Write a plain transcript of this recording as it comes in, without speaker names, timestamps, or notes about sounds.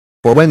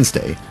For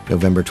Wednesday,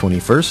 November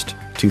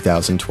 21st,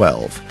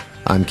 2012.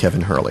 I'm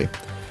Kevin Hurley.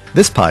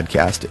 This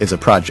podcast is a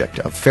project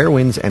of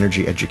Fairewinds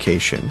Energy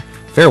Education.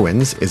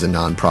 Fairewinds is a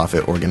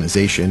nonprofit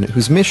organization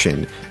whose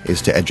mission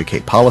is to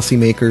educate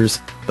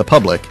policymakers, the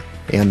public,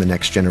 and the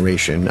next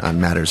generation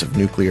on matters of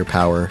nuclear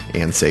power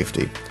and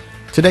safety.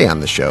 Today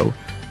on the show,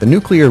 the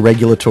Nuclear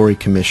Regulatory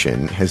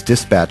Commission has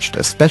dispatched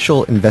a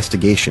special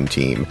investigation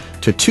team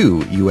to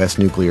 2 U.S.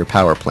 nuclear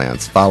power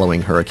plants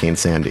following Hurricane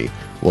Sandy.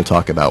 We'll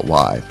talk about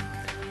why.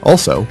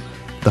 Also,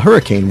 the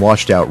hurricane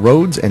washed out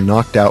roads and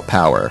knocked out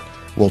power.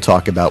 We'll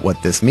talk about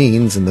what this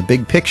means in the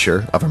big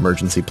picture of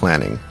emergency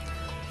planning.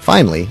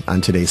 Finally,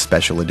 on today's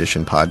special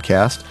edition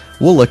podcast,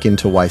 we'll look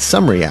into why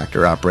some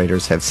reactor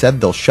operators have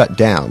said they'll shut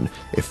down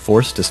if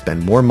forced to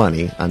spend more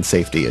money on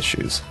safety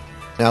issues.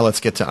 Now let's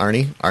get to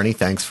Arnie. Arnie,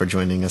 thanks for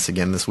joining us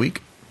again this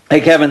week.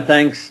 Hey, Kevin,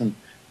 thanks. And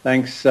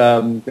thanks.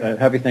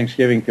 Happy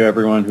Thanksgiving to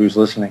everyone who's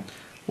listening.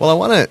 Well, I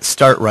want to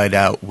start right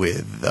out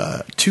with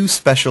 2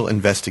 special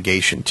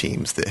investigation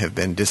teams that have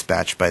been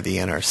dispatched by the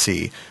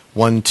NRC,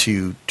 one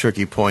to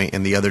Turkey Point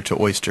and the other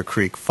to Oyster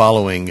Creek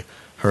following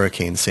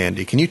Hurricane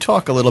Sandy. Can you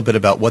talk a little bit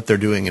about what they're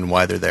doing and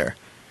why they're there?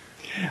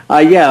 The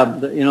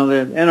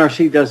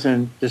NRC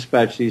doesn't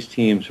dispatch these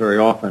teams very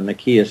often. The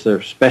key is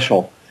they're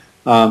special.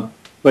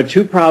 But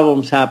 2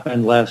 problems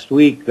happened last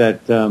week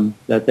that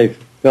they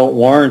felt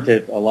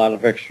warranted a lot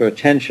of extra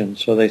attention,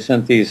 so they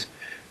sent these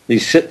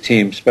SIT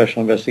teams,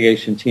 special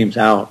investigation teams,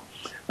 out.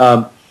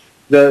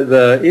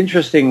 The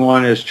interesting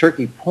one is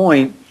Turkey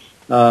Point.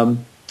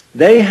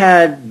 They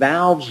had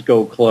valves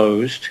go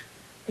closed,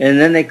 and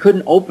then they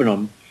couldn't open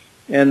them.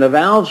 And the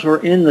valves were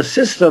in the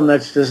system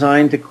that's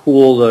designed to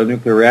cool the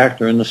nuclear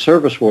reactor in the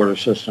service water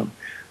system.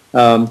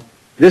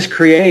 This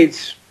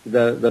creates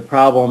the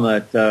problem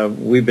that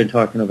we've been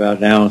talking about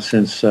now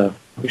since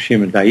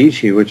Fukushima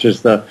Daiichi, which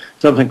is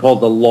something called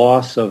the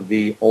loss of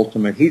the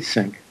ultimate heat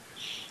sink.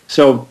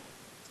 So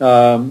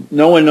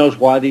no one knows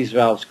why these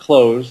valves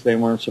closed. They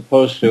weren't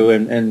supposed to,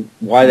 and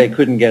why they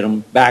couldn't get them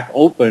back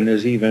open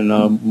is even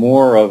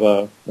more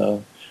of a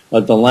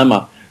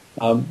dilemma.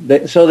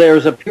 So there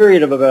was a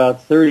period of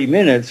about 30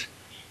 minutes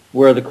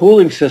where the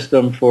cooling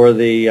system for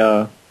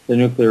the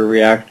nuclear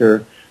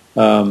reactor,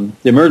 the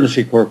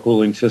emergency core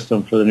cooling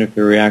system for the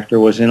nuclear reactor,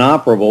 was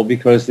inoperable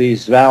because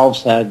these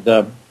valves had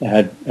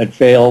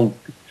failed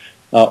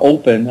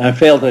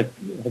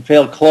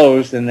failed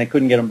closed, and they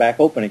couldn't get them back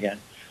open again.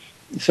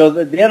 So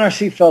the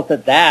NRC felt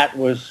that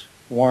was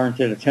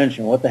warranted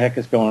attention. What the heck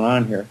is going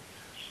on here?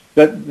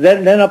 But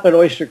then up at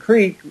Oyster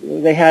Creek,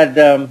 they had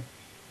a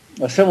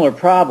similar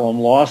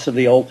problem, loss of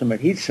the ultimate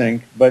heat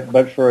sink,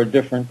 but for a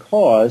different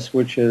cause,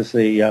 which is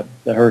the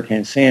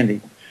Hurricane Sandy.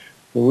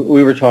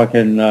 We were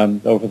talking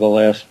over the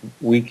last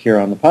week here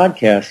on the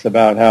podcast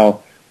about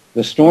how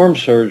the storm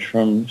surge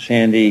from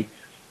Sandy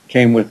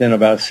came within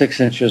about 6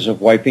 inches of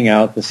wiping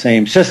out the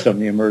same system,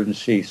 the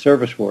emergency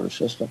service water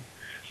system.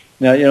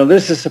 Now,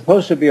 this is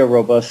supposed to be a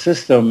robust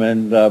system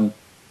and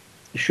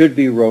should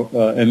be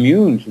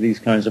immune to these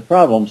kinds of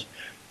problems.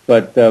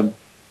 But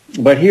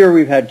here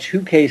we've had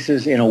 2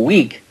 cases in a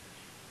week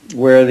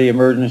where the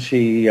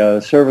emergency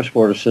service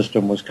water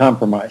system was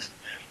compromised.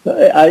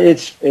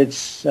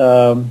 It's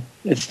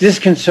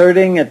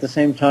disconcerting. At the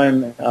same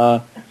time,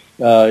 the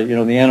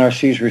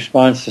NRC's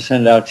response to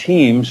send out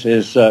teams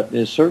is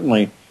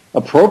certainly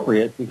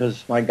appropriate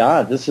because, my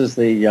God, this is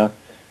the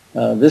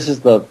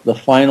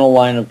final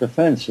line of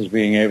defense, is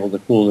being able to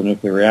cool the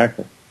nuclear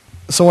reactor.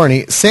 So,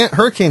 Arnie,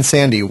 Hurricane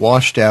Sandy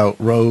washed out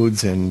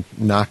roads and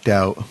knocked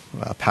out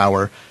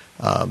power.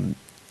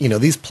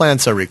 These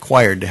plants are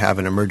required to have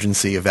an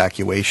emergency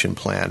evacuation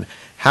plan.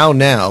 How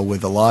now,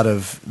 with a lot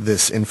of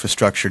this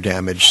infrastructure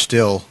damage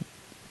still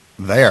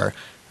there,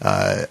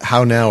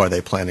 how now are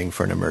they planning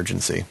for an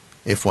emergency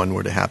if one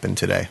were to happen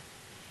today?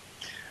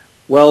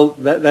 Well,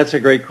 that's a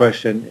great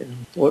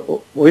question.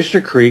 Oyster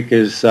Creek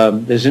is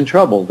in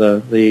trouble.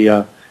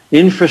 The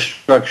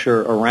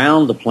infrastructure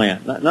around the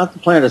plant, not the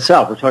plant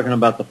itself. We're talking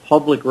about the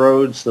public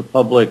roads, the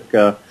public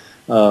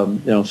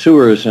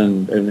sewers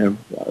and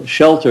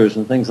shelters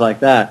and things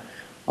like that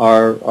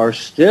are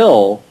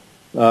still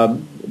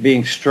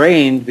being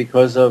strained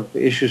because of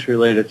issues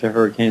related to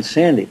Hurricane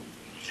Sandy.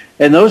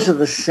 And those are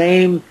the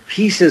same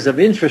pieces of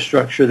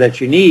infrastructure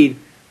that you need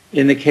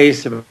in the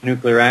case of a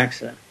nuclear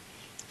accident.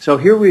 So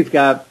here we've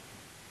got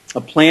a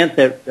plant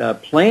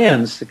that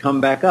plans to come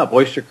back up.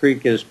 Oyster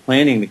Creek is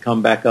planning to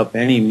come back up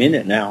any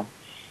minute now,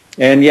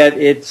 and yet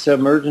its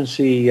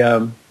emergency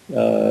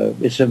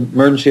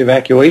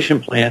evacuation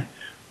plan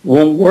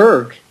won't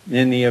work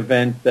in the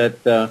event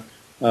that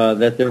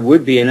there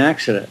would be an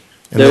accident.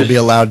 And they'll be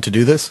allowed to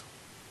do this?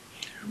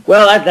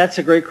 Well, that's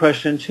a great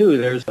question too.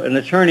 There's an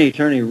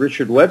attorney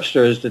Richard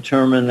Webster, has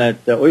determined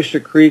that Oyster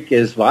Creek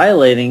is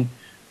violating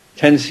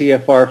 10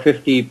 CFR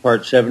 50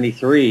 Part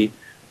 73,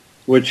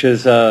 which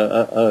is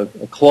a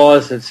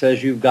clause that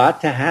says you've got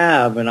to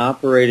have an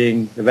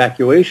operating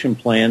evacuation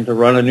plan to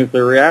run a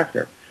nuclear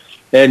reactor.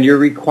 And you're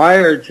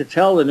required to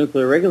tell the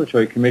Nuclear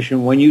Regulatory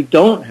Commission when you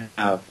don't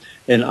have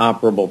an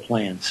operable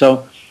plan.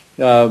 So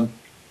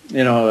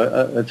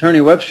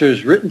Attorney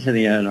Webster's written to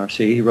the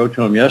NRC. He wrote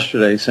to him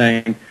yesterday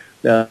saying,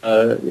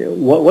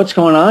 what's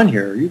going on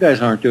here? You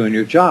guys aren't doing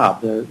your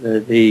job.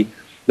 The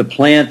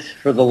plant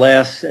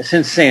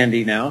since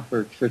Sandy now,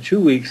 for 2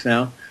 weeks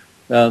now,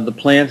 the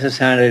plant has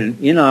had an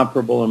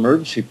inoperable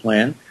emergency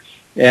plan,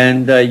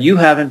 and you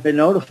haven't been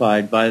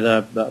notified by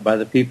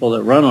the people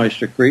that run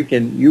Oyster Creek,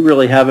 and you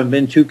really haven't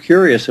been too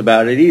curious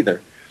about it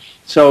either.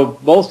 So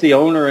both the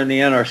owner and the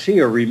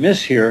NRC are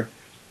remiss here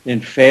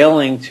in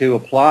failing to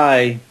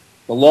apply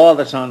the law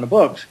that's on the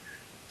books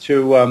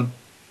to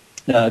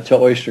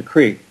Oyster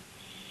Creek.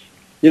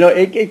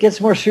 It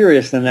gets more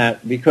serious than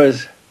that,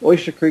 because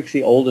Oyster Creek's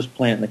the oldest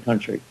plant in the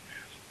country.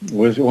 It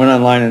went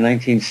online in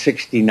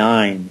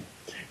 1969,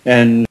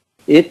 and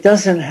it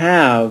doesn't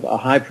have a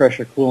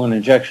high-pressure coolant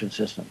injection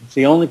system. It's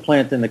the only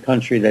plant in the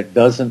country that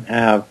doesn't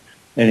have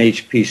an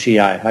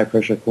HPCI,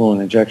 high-pressure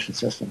coolant injection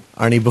system.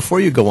 Arnie, before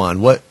you go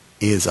on, what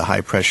is a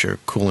high-pressure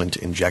coolant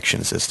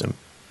injection system?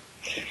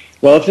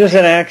 Well, if there's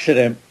an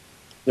accident,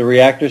 the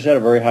reactor's at a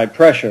very high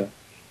pressure,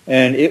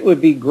 and it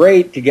would be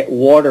great to get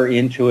water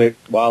into it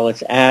while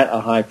it's at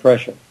a high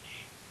pressure.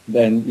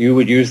 Then you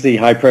would use the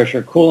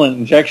high-pressure coolant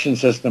injection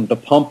system to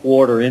pump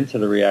water into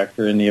the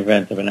reactor in the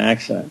event of an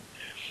accident.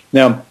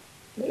 Now,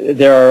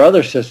 there are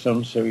other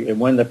systems. So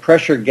when the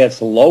pressure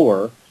gets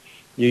lower,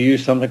 you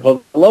use something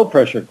called the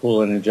low-pressure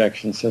coolant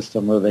injection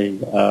system,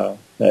 and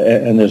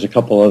there's a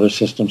couple other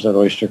systems at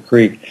Oyster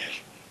Creek.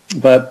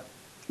 But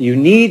you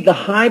need the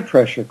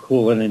high-pressure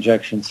coolant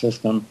injection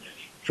system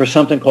for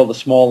something called the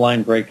small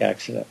line break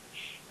accident.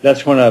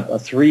 That's when a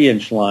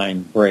 3-inch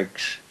line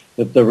breaks.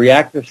 The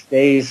reactor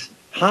stays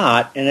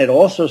hot, and it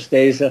also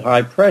stays at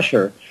high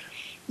pressure.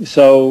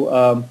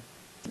 So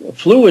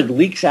fluid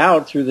leaks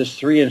out through this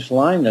 3-inch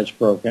line that's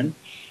broken,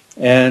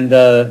 and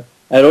at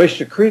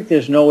Oyster Creek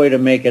there's no way to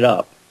make it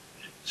up.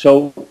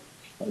 So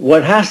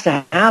what has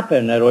to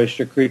happen at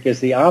Oyster Creek is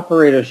the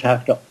operators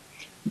have to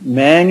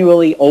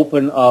manually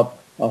open up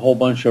a whole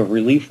bunch of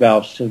relief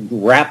valves to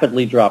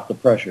rapidly drop the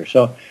pressure.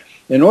 So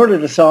in order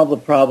to solve the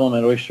problem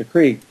at Oyster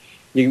Creek,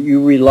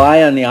 you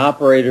rely on the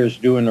operators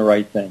doing the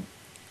right thing.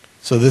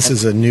 So this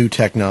is a new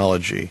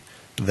technology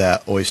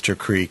that Oyster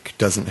Creek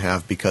doesn't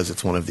have because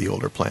it's one of the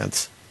older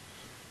plants.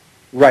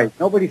 Right.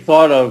 Nobody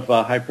thought of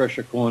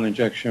high-pressure coolant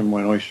injection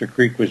when Oyster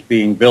Creek was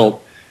being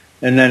built.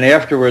 And then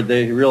afterward,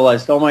 they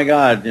realized, oh, my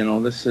God,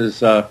 this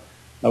is,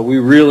 we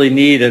really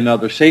need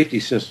another safety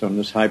system,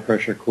 this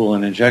high-pressure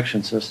coolant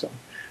injection system.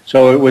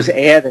 So it was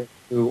added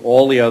to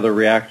all the other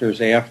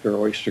reactors after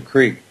Oyster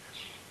Creek.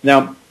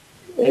 Now,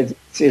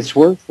 it's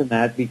worse than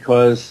that,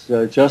 because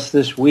just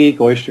this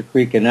week, Oyster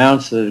Creek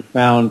announced that it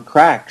found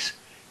cracks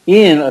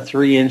in a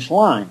 3-inch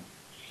line.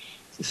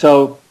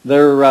 So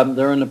they're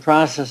in the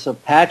process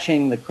of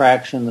patching the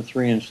cracks in the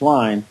 3-inch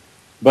line.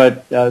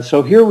 But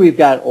so here we've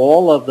got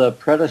all of the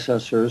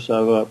precursors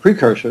of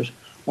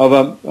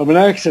an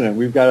accident.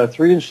 We've got a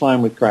 3-inch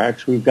line with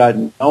cracks. We've got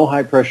no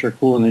high-pressure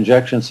coolant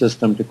injection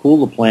system to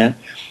cool the plant.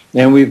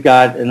 And we've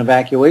got an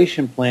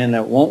evacuation plan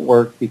that won't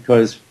work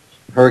because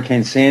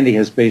Hurricane Sandy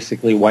has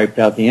basically wiped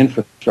out the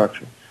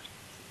infrastructure.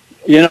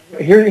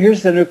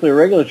 Here's the Nuclear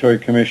Regulatory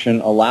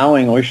Commission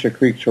allowing Oyster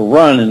Creek to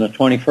run in the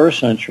 21st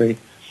century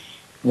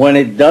when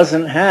it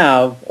doesn't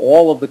have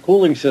all of the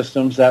cooling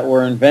systems that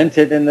were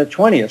invented in the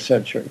 20th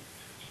century.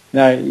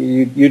 Now,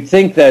 you'd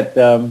think that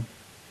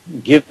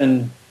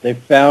given they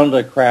found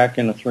a crack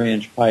in a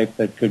 3-inch pipe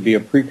that could be a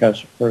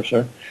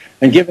precursor,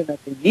 and given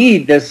that they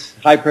need this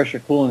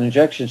high-pressure coolant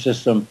injection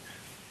system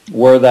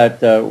were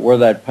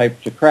that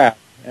pipe to crack,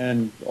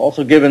 and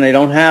also given they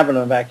don't have an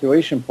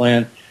evacuation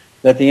plan,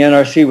 that the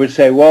NRC would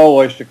say, well,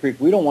 Oyster Creek,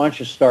 we don't want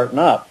you starting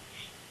up.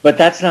 But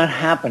that's not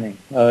happening.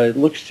 It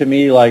looks to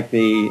me like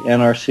the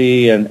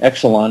NRC and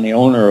Exelon, the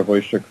owner of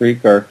Oyster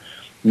Creek, are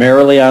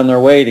merrily on their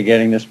way to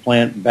getting this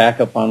plant back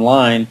up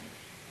online,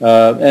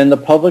 and the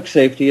public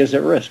safety is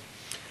at risk.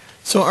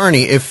 So,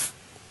 Arnie, if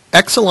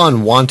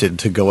Exelon wanted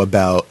to go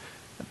about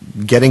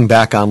getting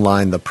back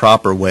online the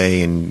proper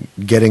way and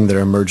getting their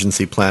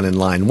emergency plan in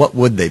line, what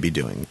would they be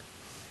doing?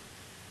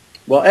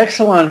 Well,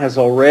 Exelon has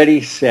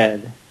already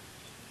said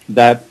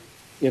that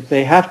if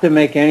they have to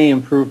make any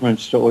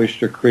improvements to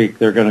Oyster Creek,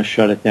 they're going to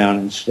shut it down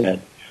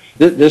instead.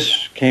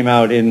 This came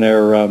out in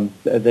their,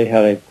 they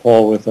had a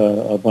call with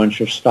a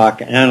bunch of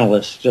stock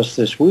analysts just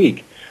this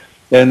week,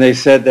 and they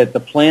said that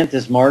the plant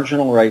is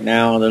marginal right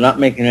now, they're not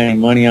making any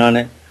money on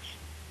it.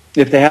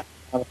 If they have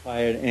to modify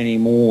it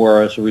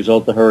anymore as a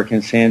result of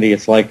Hurricane Sandy,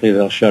 it's likely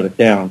they'll shut it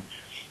down.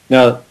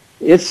 Now,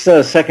 it's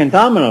the second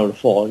domino to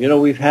fall.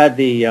 We've had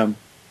the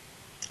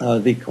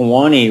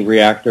Kewaunee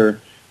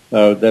reactor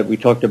that we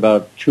talked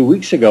about 2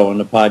 weeks ago on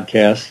the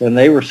podcast, and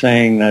they were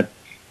saying that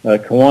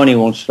Kewaunee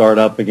won't start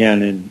up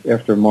again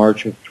after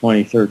March of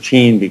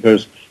 2013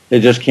 because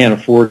they just can't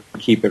afford to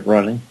keep it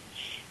running.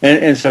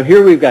 And so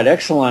here we've got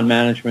Exelon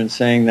management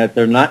saying that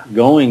they're not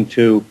going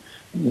to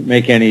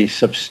make any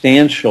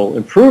substantial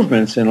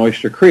improvements in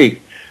Oyster Creek.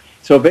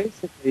 So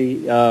basically,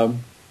 the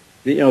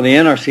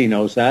NRC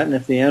knows that, and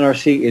if the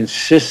NRC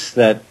insists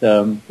that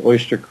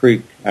Oyster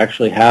Creek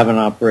actually have an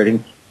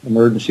operating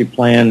emergency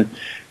plan,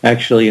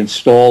 actually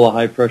install a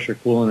high-pressure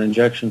coolant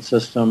injection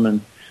system,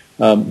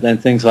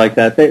 and things like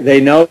that.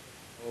 They know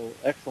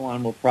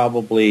Exelon will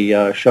probably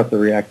shut the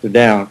reactor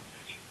down.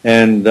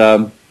 And,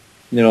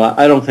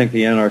 I don't think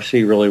the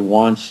NRC really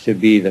wants to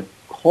be the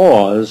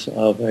cause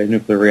of a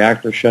nuclear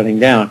reactor shutting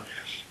down,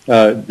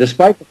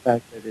 despite the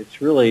fact that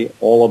it's really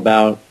all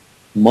about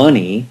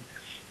money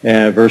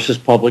versus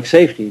public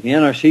safety. The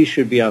NRC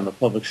should be on the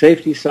public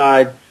safety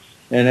side,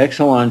 and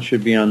Exelon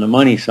should be on the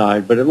money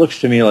side. But it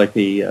looks to me like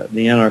the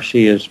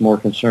NRC is more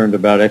concerned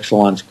about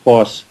Exelon's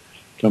costs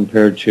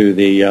compared to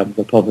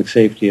the public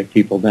safety of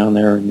people down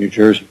there in New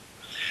Jersey.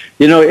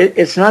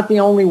 It's not the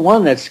only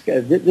one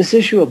this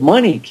issue of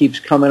money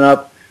keeps coming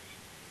up.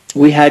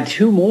 We had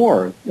two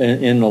more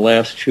in the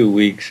last 2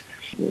 weeks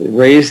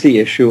raise the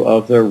issue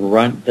of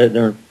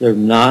that they're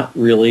not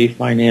really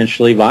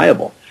financially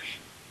viable.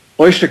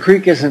 Oyster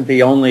Creek isn't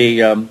the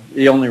only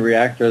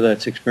reactor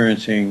that's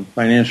experiencing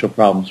financial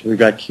problems. We've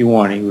got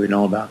Kewaunee we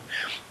know about,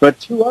 but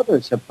two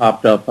others have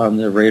popped up on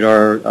the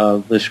radar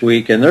this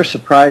week, and they're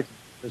surprising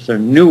because they're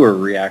newer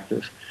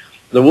reactors.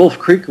 The Wolf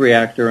Creek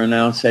reactor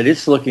announced that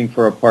it's looking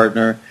for a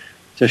partner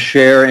to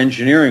share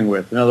engineering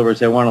with. In other words,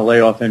 they want to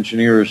lay off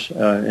engineers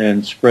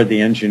and spread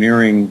the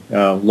engineering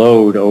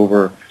load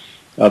over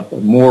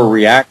more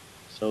reactors,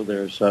 so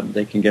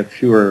they can get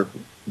fewer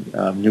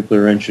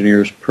nuclear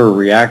engineers per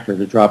reactor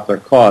to drop their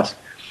costs.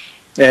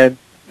 And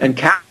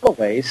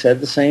Callaway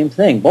said the same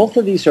thing. Both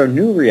of these are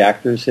new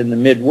reactors in the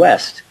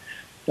Midwest.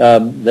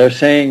 They're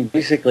saying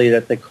basically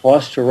that the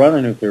cost to run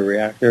a nuclear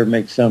reactor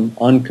makes them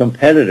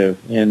uncompetitive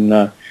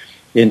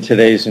in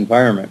today's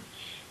environment.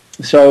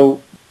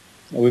 So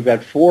we've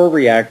got 4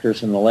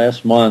 reactors in the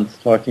last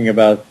month talking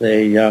about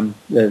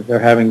they're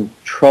having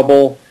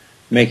trouble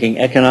making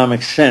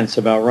economic sense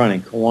about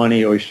running.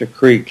 Kewaunee, Oyster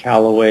Creek,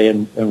 Callaway,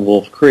 and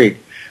Wolf Creek.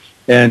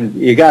 And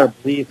you got to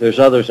believe there's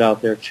others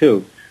out there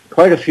too.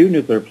 Quite a few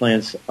nuclear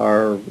plants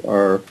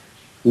are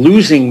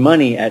losing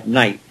money at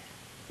night.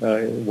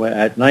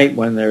 At night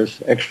when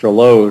there's extra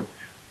load,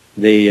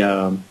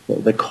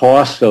 the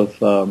cost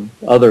of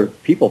other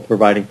people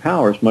providing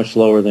power is much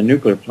lower than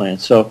nuclear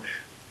plants. So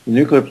the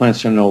nuclear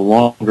plants are no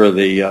longer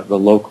the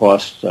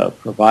low-cost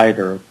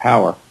provider of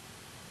power.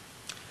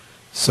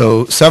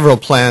 So several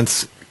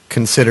plants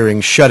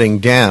considering shutting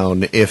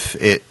down if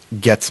it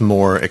gets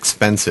more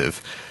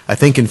expensive. I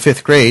think in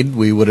 5th grade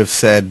we would have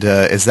said,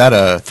 is that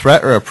a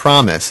threat or a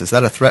promise? Is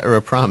that a threat or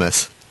a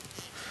promise?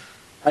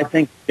 I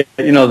think,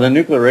 the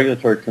Nuclear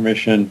Regulatory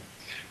Commission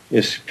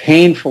is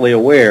painfully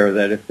aware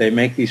that if they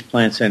make these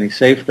plants any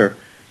safer,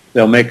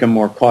 they'll make them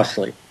more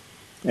costly.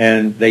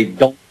 And they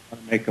don't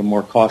want to make them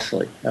more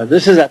costly.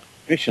 This is at the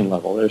commission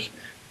level.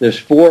 There's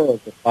 4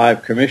 of the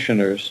 5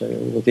 commissioners,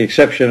 with the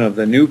exception of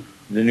the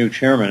new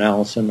chairman,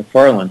 Allison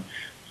McFarland,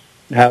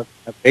 have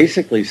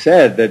basically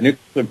said that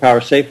nuclear power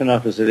is safe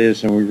enough as it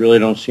is, and we really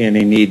don't see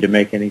any need to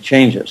make any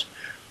changes.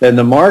 Then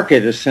the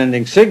market is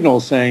sending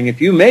signals saying,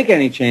 if you make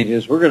any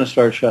changes, we're going to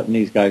start shutting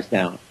these guys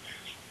down.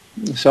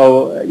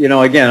 So,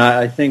 again,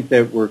 I think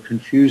that we're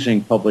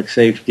confusing public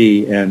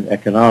safety and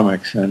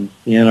economics, and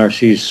the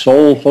NRC's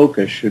sole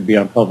focus should be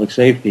on public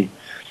safety.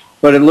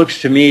 But it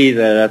looks to me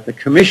that at the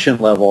commission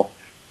level,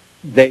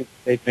 they've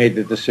made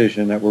the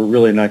decision that we're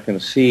really not going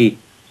to see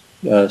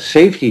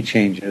safety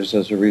changes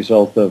as a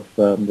result of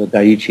the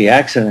Daiichi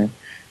accident.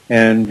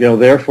 And,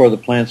 therefore the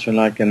plants are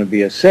not going to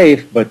be as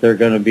safe, but they're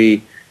going to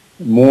be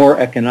more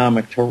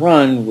economic to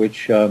run,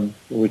 which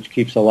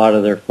keeps a lot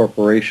of their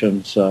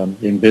corporations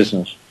in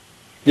business.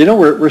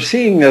 We're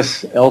seeing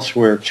this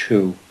elsewhere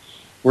too.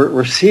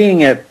 We're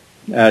seeing it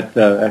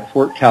at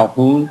Fort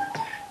Calhoun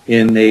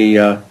in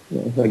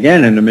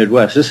again in the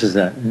Midwest. This is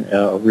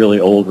a really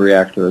old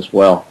reactor as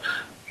well.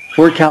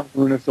 Fort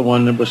Calhoun is the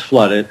one that was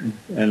flooded,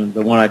 and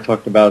the one I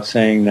talked about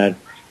saying that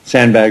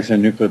sandbags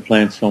and nuclear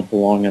plants don't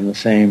belong in the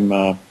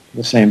same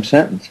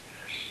sentence.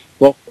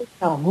 Well, Fort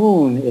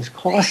Calhoun is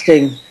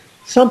costing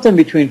something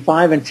between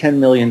 $5 and $10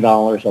 million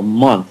a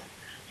month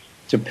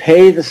to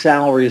pay the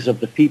salaries of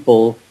the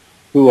people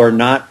who are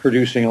not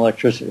producing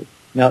electricity.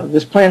 Now,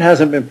 this plant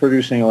hasn't been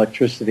producing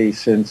electricity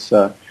since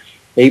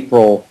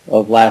April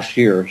of last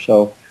year,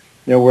 so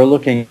we're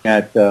looking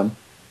at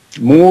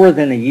more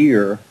than a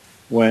year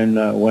when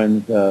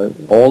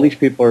all these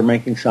people are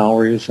making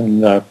salaries,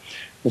 and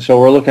so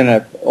we're looking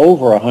at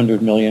over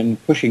 $100 million,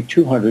 pushing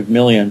 $200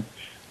 million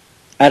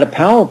at a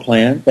power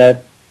plant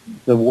that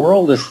the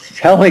world is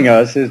telling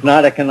us is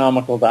not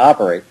economical to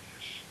operate.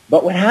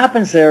 But what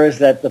happens there is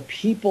that the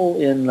people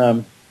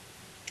in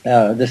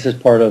this is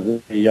part of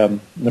the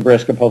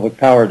Nebraska Public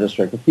Power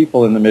District. The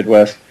people in the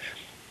Midwest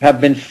have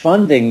been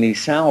funding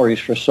these salaries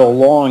for so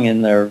long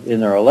in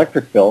their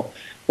electric bill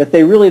that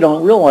they really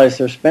don't realize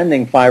they're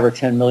spending $5 or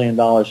 $10 million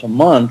a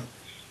month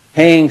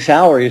paying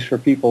salaries for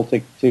people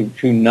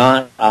to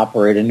not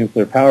operate a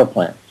nuclear power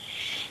plant.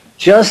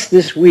 Just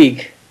this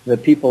week, the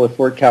people at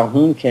Fort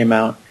Calhoun came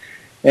out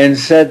and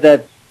said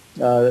that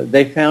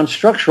they found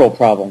structural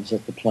problems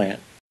at the plant.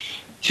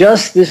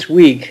 Just this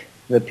week,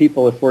 the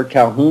people at Fort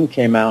Calhoun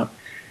came out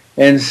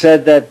and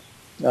said that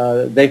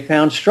they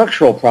found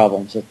structural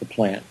problems at the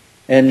plant.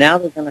 And now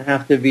they're going to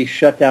have to be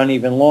shut down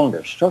even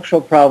longer.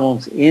 Structural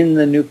problems in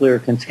the nuclear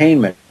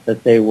containment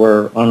that they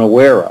were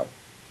unaware of.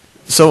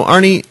 So,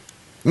 Arnie,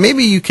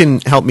 maybe you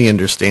can help me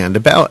understand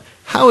about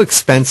how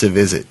expensive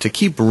is it to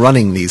keep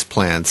running these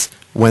plants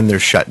when they're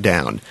shut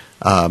down?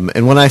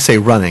 And when I say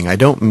running, I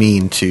don't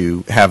mean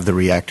to have the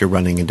reactor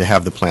running and to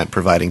have the plant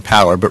providing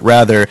power, but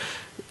rather,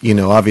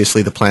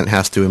 obviously the plant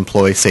has to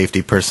employ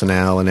safety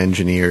personnel and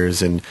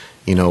engineers, and,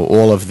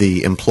 all of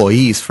the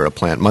employees for a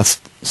plant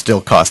must still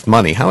cost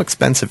money. How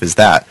expensive is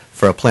that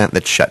for a plant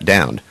that's shut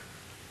down?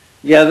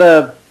 Yeah,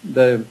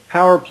 the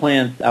power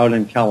plant out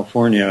in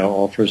California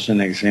offers an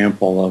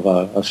example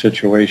of a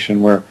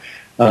situation where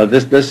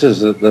this is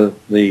the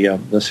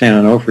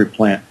San Onofre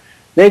plant.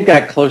 They've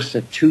got close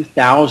to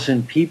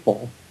 2,000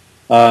 people,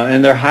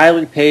 and they're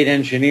highly paid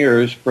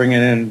engineers,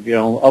 bringing in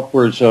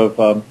upwards of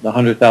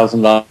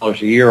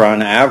 $100,000 a year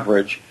on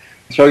average.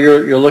 So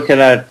you're looking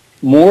at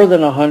more than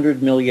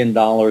 $100 million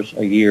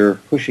a year,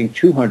 pushing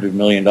 $200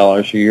 million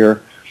a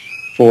year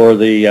for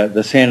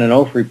the San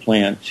Onofre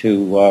plant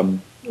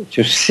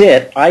to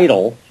sit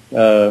idle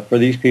for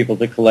these people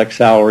to collect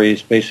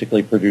salaries,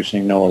 basically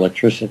producing no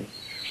electricity.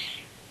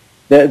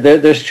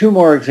 There's two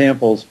more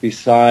examples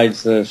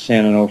besides the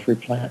San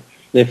Onofre plant.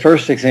 The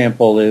first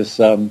example is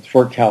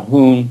Fort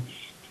Calhoun,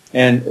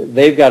 and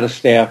they've got a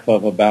staff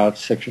of about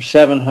 600 or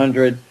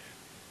 700.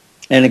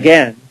 And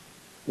again,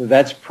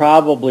 that's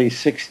probably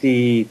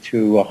 $60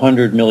 to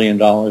 $100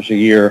 million a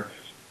year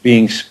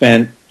being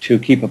spent to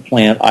keep a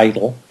plant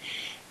idle.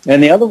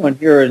 And the other one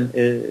here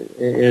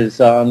is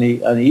on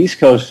the East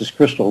Coast is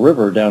Crystal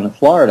River down in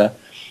Florida,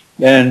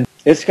 and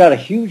it's got a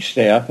huge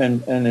staff,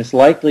 and it's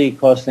likely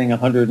costing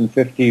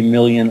 $150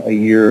 million a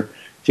year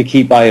to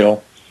keep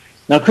idle.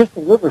 Now,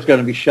 Crystal River is going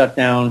to be shut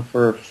down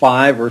for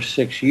 5 or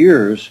 6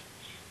 years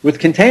with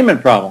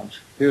containment problems.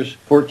 Here's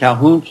Fort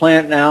Calhoun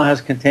plant now has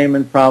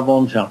containment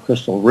problems. Now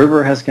Crystal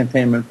River has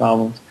containment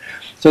problems.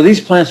 So these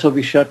plants will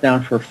be shut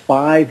down for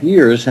 5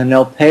 years, and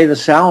they'll pay the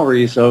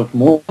salaries of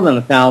more than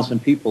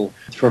 1,000 people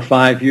for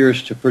 5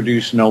 years to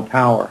produce no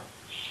power.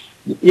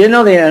 The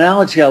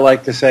analogy I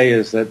like to say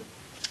is that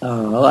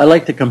I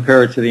like to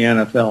compare it to the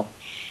NFL.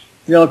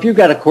 If you've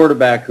got a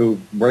quarterback who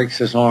breaks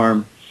his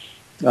arm,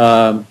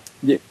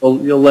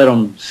 you'll let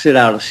him sit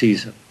out a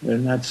season,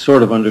 and that's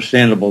sort of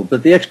understandable.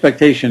 But the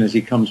expectation is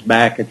he comes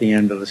back at the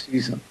end of the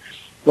season.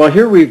 Well,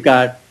 here we've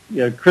got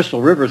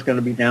Crystal River is going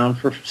to be down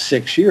for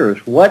 6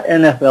 years. What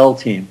NFL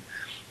team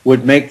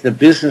would make the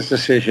business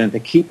decision to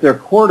keep their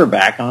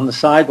quarterback on the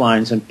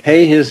sidelines and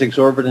pay his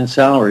exorbitant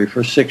salary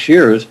for 6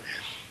 years,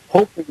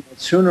 hoping that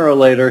sooner or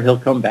later he'll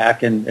come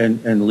back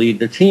and lead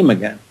the team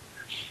again?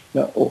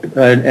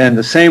 And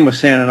the same with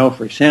San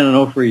Onofre. San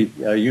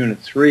Onofre Unit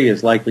 3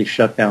 is likely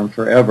shut down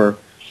forever,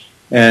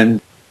 and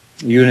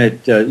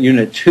Unit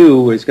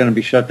 2 is going to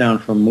be shut down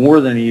for more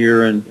than a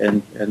year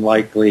and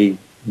likely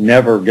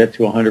never get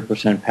to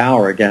 100%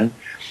 power again.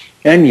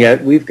 And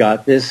yet we've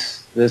got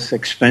this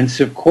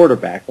expensive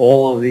quarterback,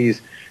 all of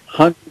these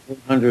hundreds and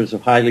hundreds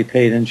of highly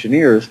paid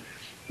engineers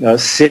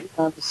sitting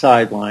on the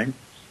sideline,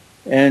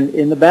 and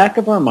in the back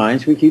of our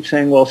minds we keep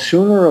saying, well,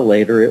 sooner or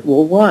later it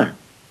will run.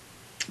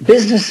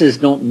 Businesses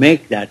don't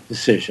make that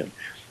decision.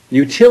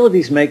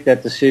 Utilities make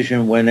that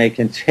decision when they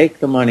can take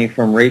the money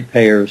from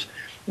ratepayers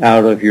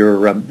out of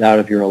your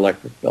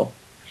electric bill.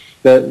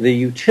 The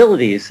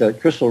utilities,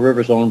 Crystal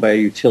River is owned by a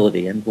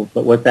utility,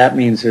 but what that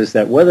means is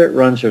that whether it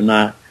runs or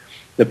not,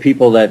 the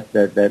people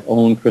that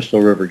own Crystal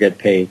River get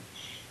paid.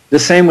 The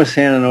same with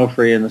San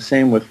Onofre and the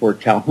same with Fort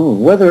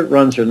Calhoun. Whether it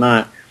runs or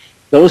not,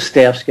 those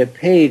staffs get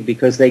paid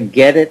because they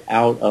get it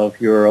out of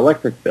your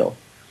electric bill.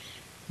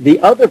 The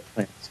other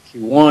plants,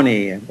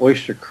 Kewaunee and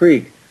Oyster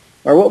Creek,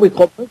 are what we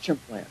call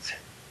merchant plants.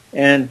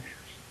 And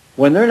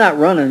when they're not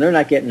running, they're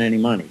not getting any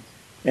money.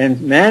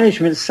 And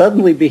management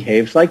suddenly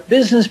behaves like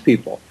business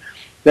people.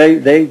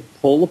 They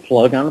pull the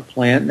plug on a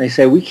plant and they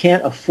say, we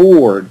can't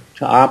afford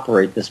to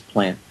operate this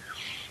plant.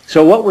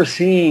 So what we're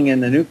seeing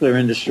in the nuclear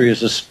industry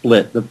is a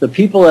split. The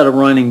people that are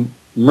running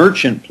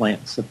merchant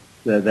plants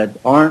that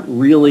aren't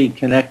really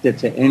connected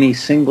to any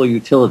single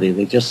utility,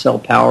 they just sell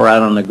power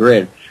out on the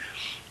grid,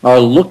 are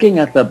looking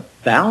at the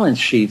balance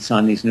sheets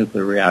on these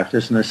nuclear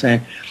reactors and they're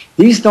saying,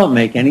 these don't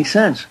make any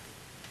sense.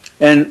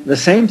 And the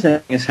same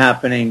thing is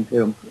happening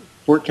to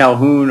Fort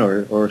Calhoun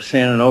or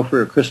San Onofre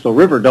or Crystal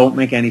River don't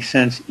make any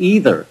sense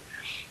either.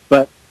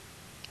 But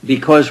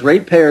because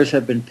ratepayers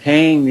have been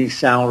paying these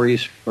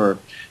salaries for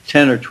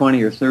 10 or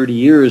 20 or 30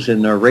 years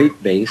in their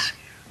rate base,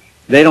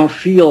 they don't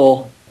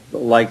feel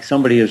like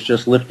somebody has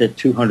just lifted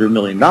 $200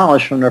 million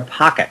from their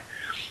pocket.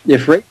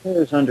 If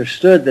ratepayers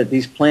understood that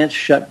these plants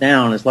shut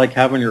down is like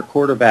having your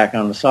quarterback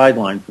on the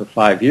sideline for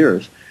 5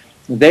 years,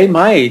 they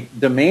might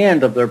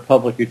demand of their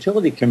public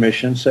utility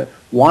commissions,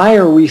 why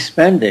are we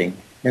spending,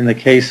 in the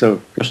case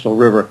of Crystal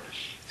River,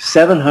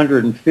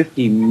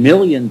 $750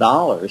 million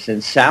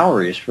in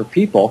salaries for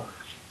people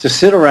to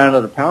sit around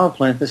at a power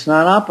plant that's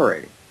not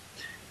operating?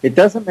 It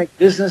doesn't make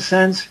business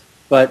sense,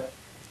 but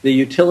the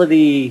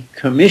utility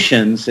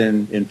commissions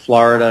in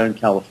Florida and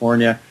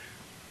California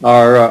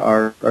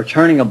are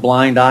turning a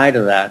blind eye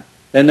to that.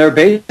 And they're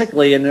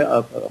basically in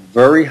a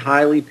very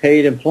highly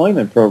paid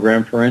employment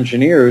program for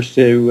engineers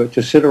to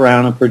sit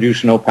around and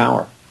produce no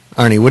power.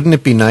 Arnie, wouldn't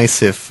it be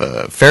nice if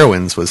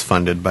Fairewinds was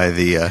funded by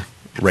the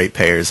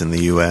ratepayers in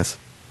the U.S.?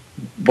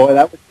 Boy,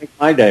 that would make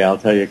my day, I'll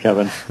tell you,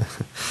 Kevin.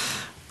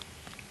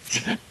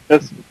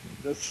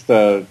 Just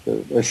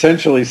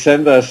essentially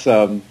send us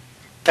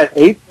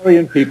 8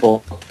 million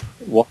people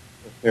watch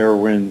the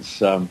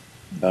Fairewinds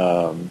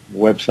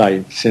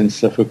website since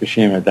the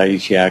Fukushima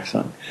Daiichi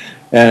accident.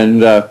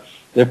 And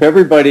if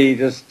everybody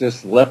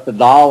just left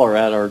 $1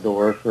 at our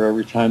door for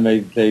every time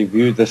they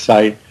viewed the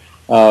site,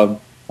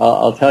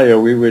 I'll tell you,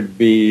 we would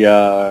be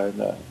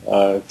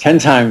 10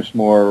 times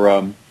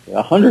more,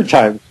 100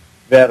 times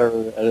better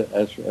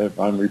as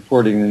on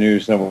reporting the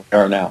news than we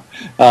are now.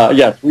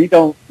 Yes, we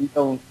don't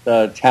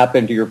tap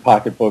into your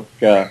pocketbook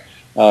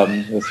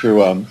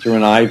through an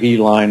IV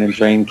line and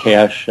drain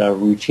cash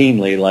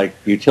routinely like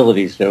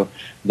utilities do.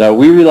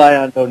 We rely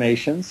on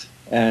donations,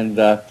 and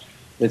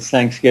it's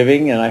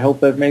Thanksgiving, and I hope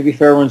that maybe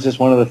Fairewinds is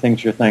one of the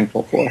things you're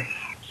thankful for.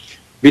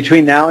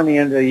 Between now and the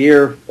end of the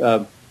year,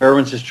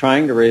 Fairewinds is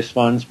trying to raise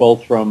funds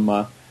both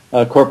from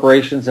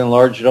corporations and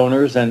large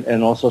donors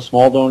and also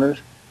small donors.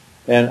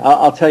 And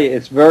I'll tell you,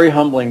 it's very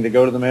humbling to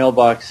go to the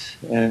mailbox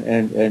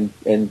and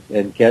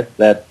get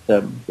that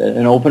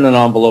and open an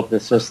envelope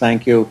that says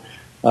thank you.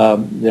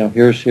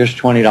 Here's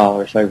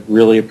 $20. I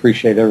really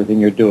appreciate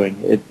everything you're doing.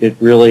 It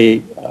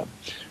really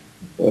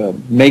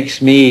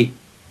makes me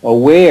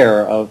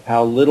aware of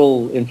how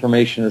little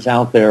information is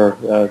out there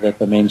that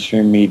the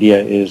mainstream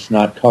media is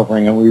not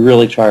covering, and we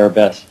really try our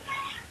best.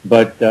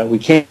 But we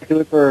can't do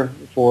it for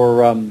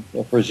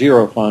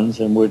zero funds,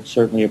 and would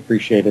certainly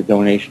appreciate a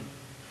donation.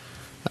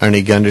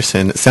 Arnie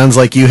Gundersen, it sounds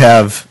like you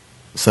have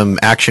some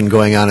action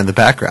going on in the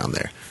background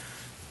there.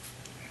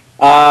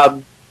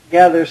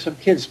 Yeah, there's some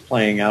kids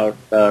playing out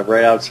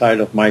right outside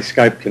of my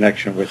Skype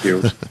connection with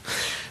you.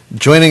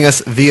 Joining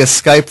us via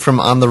Skype from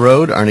on the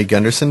road, Arnie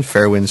Gundersen,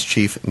 Fairewinds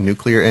Chief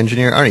Nuclear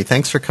Engineer. Arnie,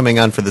 thanks for coming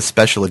on for this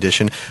special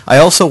edition. I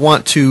also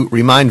want to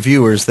remind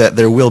viewers that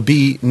there will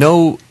be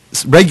no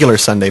regular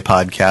Sunday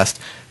podcast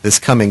this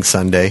coming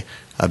Sunday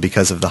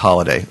because of the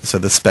holiday. So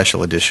the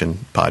special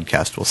edition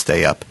podcast will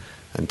stay up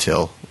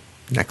until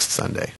next Sunday.